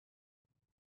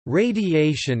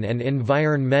Radiation and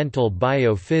Environmental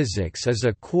Biophysics is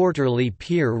a quarterly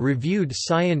peer-reviewed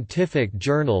scientific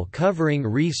journal covering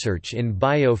research in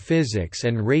biophysics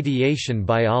and radiation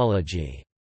biology.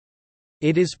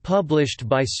 It is published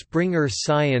by Springer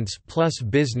Science Plus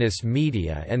Business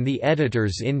Media, and the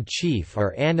editors-in-chief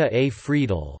are Anna A.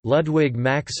 Friedel, Ludwig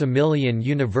Maximilian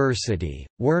University,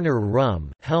 Werner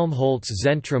Rum, Helmholtz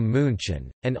Zentrum München,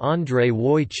 and André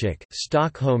Wojcik,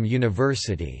 Stockholm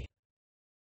University.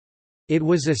 It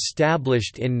was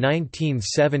established in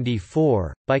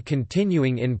 1974, by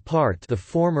continuing in part the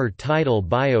former title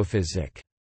Biophysic.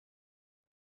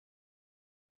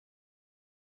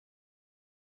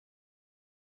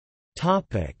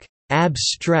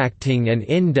 Abstracting and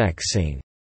indexing.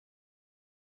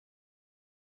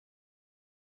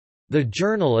 The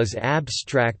journal is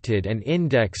abstracted and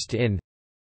indexed in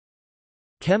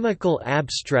Chemical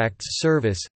Abstracts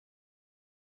Service,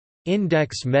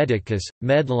 Index Medicus,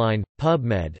 Medline,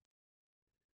 PubMed,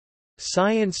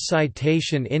 Science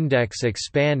Citation Index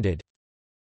Expanded,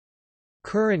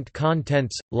 Current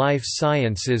Contents, Life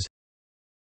Sciences,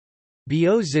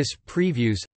 Biosis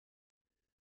Previews,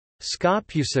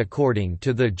 Scopus. According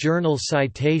to the Journal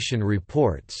Citation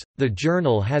Reports, the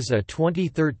journal has a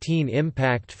 2013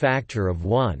 impact factor of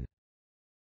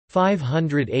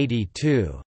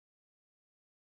 1.582.